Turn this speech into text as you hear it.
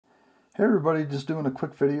Hey everybody, just doing a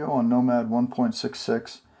quick video on Nomad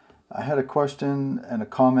 1.66. I had a question and a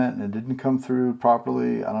comment and it didn't come through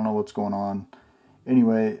properly. I don't know what's going on.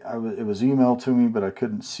 Anyway, it was emailed to me, but I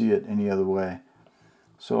couldn't see it any other way.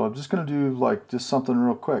 So I'm just going to do just something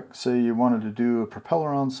real quick. Say you wanted to do a propeller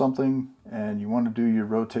on something and you want to do your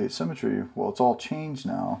rotate symmetry. Well, it's all changed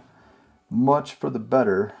now, much for the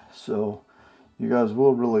better. So you guys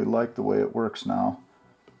will really like the way it works now.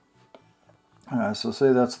 So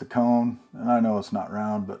say that's the cone, and I know it's not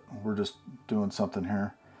round, but we're just doing something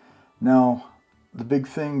here. Now, the big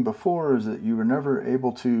thing before is that you were never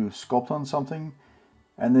able to sculpt on something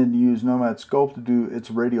and then use Nomad Sculpt to do its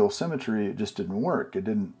radial symmetry. It just didn't work. It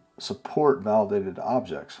didn't support validated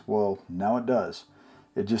objects. Well, now it does.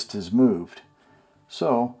 It just has moved.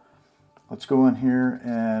 So let's go in here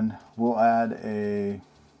and we'll add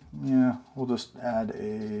we'll just add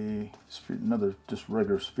a sphere, another just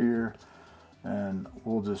regular sphere. And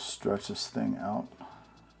we'll just stretch this thing out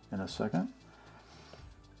in a second.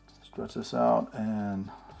 Stretch this out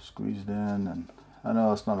and squeeze it in. And I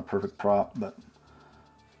know it's not a perfect prop, but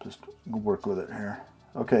just work with it here.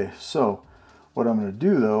 Okay, so what I'm going to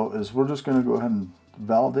do though is we're just going to go ahead and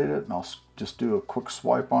validate it, and I'll just do a quick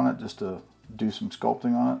swipe on it just to do some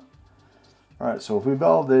sculpting on it. Alright, so if we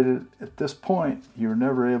validate it at this point, you're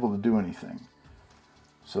never able to do anything.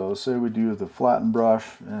 So say we do the flatten brush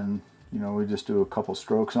and we just do a couple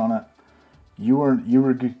strokes on it.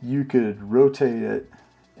 You could rotate it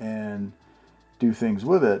and do things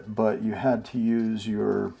with it, but you had to use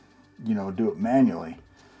your, do it manually.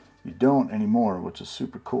 You don't anymore, which is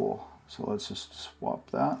super cool. So let's just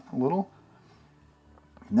swap that a little.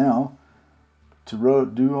 Now,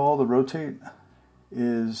 to do all the rotate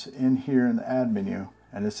is in here in the add menu,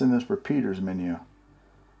 and it's in this repeaters menu.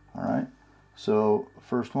 All right. So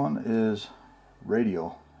first one is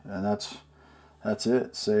radial. And that's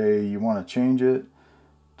it. Say you want to change it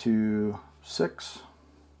to six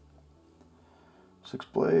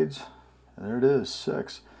blades. And there it is,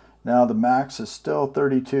 6. Now the max is still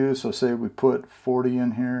 32. So say we put 40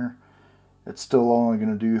 in here, it's still only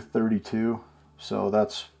going to do 32. So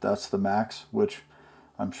that's the max, which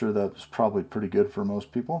I'm sure that's probably pretty good for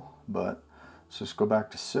most people. But let's just go back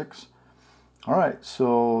to 6. All right,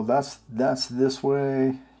 so that's this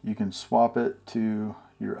way. You can swap it to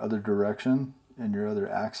your other direction and your other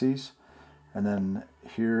axes, and then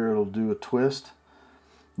here it'll do a twist.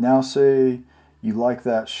 Now say you like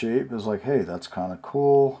that shape, it's like, hey, that's kind of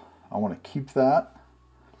cool, I want to keep that.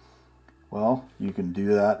 Well, you can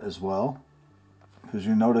do that as well, because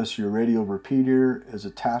you notice your radial repeater is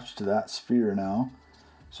attached to that sphere now.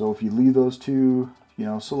 So if you leave those two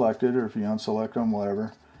selected, or if you unselect them,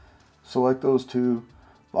 whatever, select those two,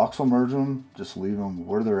 voxel merge them, just leave them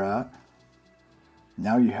where they're at.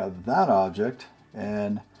 Now you have that object,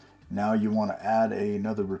 and now you want to add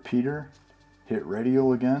another repeater, hit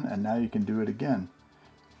radial again, and now you can do it again.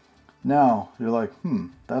 Now you're like,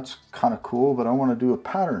 that's kind of cool, but I want to do a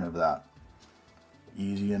pattern of that.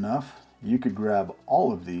 Easy enough. You could grab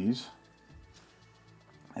all of these,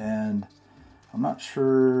 and I'm not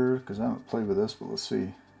sure because I haven't played with this, but let's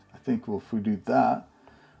see. I think if we do that,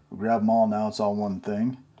 we grab them all. Now it's all one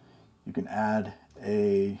thing. You can add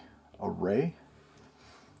a array.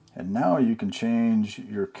 And now you can change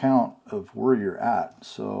your count of where you're at.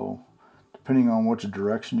 So depending on which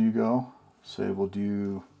direction you go, say we'll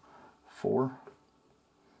do 4.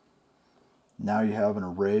 Now you have an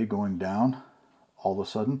array going down all of a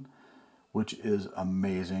sudden, which is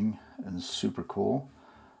amazing and super cool.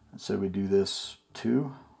 And say we do this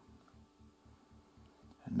 2.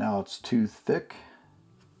 And now it's too thick.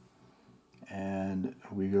 And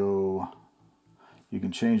we go, you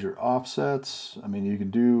can change your offsets. I mean, you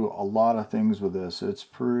can do a lot of things with this. It's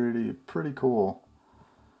pretty cool.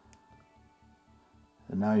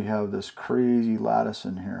 And now you have this crazy lattice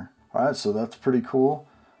in here. All right, so that's pretty cool.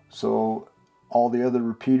 So all the other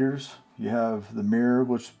repeaters, you have the mirror,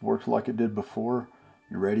 which worked like it did before.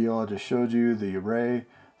 Your radial, I just showed you. The array,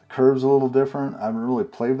 the curve's a little different. I haven't really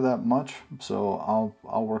played with that much, so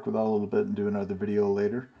I'll work with that a little bit and do another video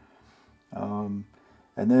later.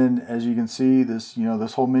 And then, as you can see, this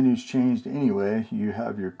this whole menu's changed anyway. You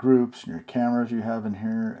have your groups and your cameras you have in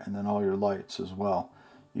here, and then all your lights as well.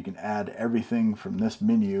 You can add everything from this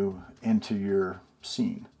menu into your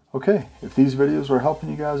scene. Okay, if these videos are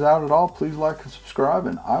helping you guys out at all, please like and subscribe,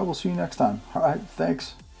 and I will see you next time. All right,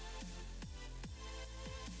 thanks.